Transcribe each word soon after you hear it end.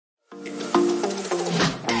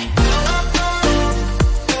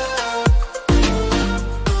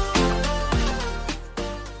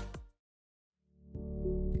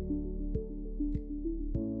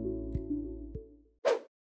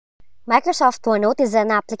Microsoft OneNote is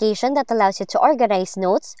an application that allows you to organize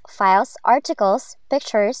notes, files, articles,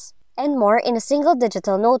 pictures, and more in a single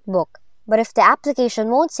digital notebook. But if the application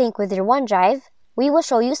won't sync with your OneDrive, we will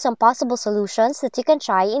show you some possible solutions that you can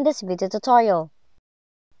try in this video tutorial.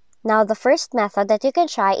 Now, the first method that you can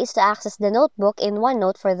try is to access the notebook in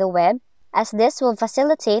OneNote for the web, as this will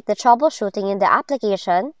facilitate the troubleshooting in the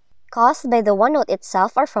application caused by the OneNote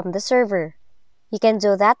itself or from the server. You can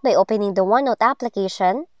do that by opening the OneNote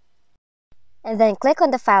application, and then click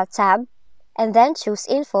on the File tab, and then choose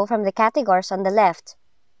Info from the categories on the left.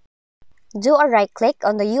 Do a right-click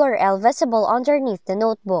on the URL visible underneath the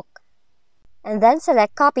notebook, and then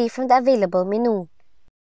select Copy from the available menu.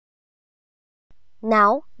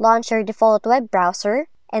 Now, launch your default web browser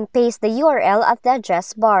and paste the URL at the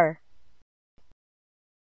address bar.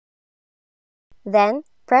 Then,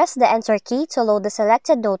 press the Enter key to load the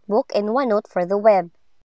selected notebook in OneNote for the web.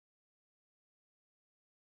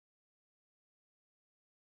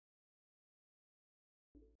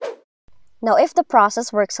 Now, if the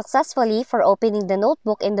process works successfully for opening the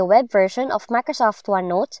notebook in the web version of Microsoft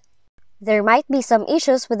OneNote, there might be some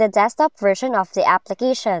issues with the desktop version of the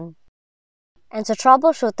application. And to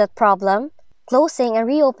troubleshoot that problem, closing and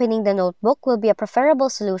reopening the notebook will be a preferable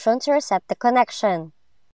solution to reset the connection.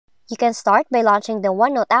 You can start by launching the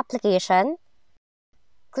OneNote application,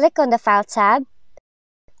 click on the File tab,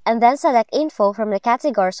 and then select Info from the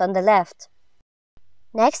categories on the left.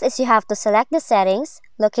 Next is you have to select the settings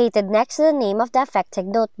located next to the name of the affected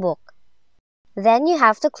notebook. Then you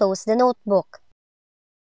have to close the notebook.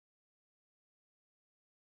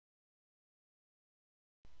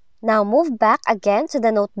 Now move back again to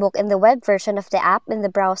the notebook in the web version of the app in the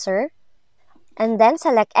browser, and then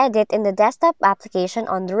select Edit in the desktop application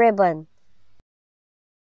on the ribbon.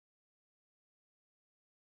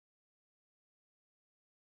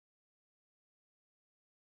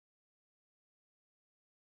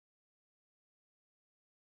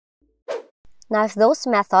 Now, if those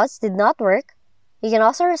methods did not work, you can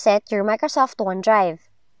also reset your Microsoft OneDrive.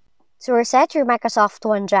 To reset your Microsoft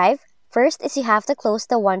OneDrive, first is you have to close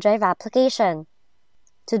the OneDrive application.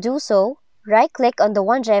 To do so, right-click on the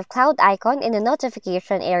OneDrive cloud icon in the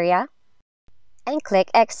notification area and click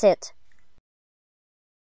Exit.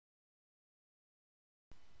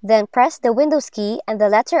 Then press the Windows key and the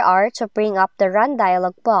letter R to bring up the Run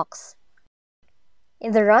dialog box.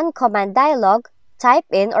 In the Run command dialog, type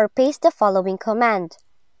in or paste the following command.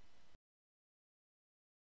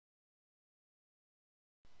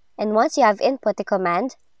 And once you have input the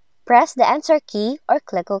command, press the Enter key or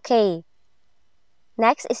click OK.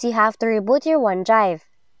 Next is you have to reboot your OneDrive.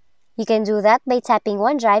 You can do that by typing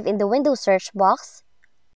OneDrive in the Windows search box,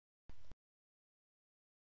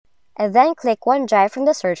 and then click OneDrive from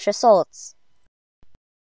the search results.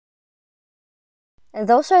 And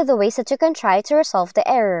those are the ways that you can try to resolve the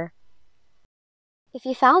error. If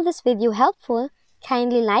you found this video helpful,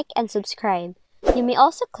 kindly like and subscribe. You may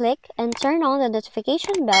also click and turn on the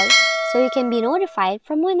notification bell so you can be notified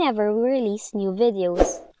from whenever we release new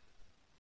videos.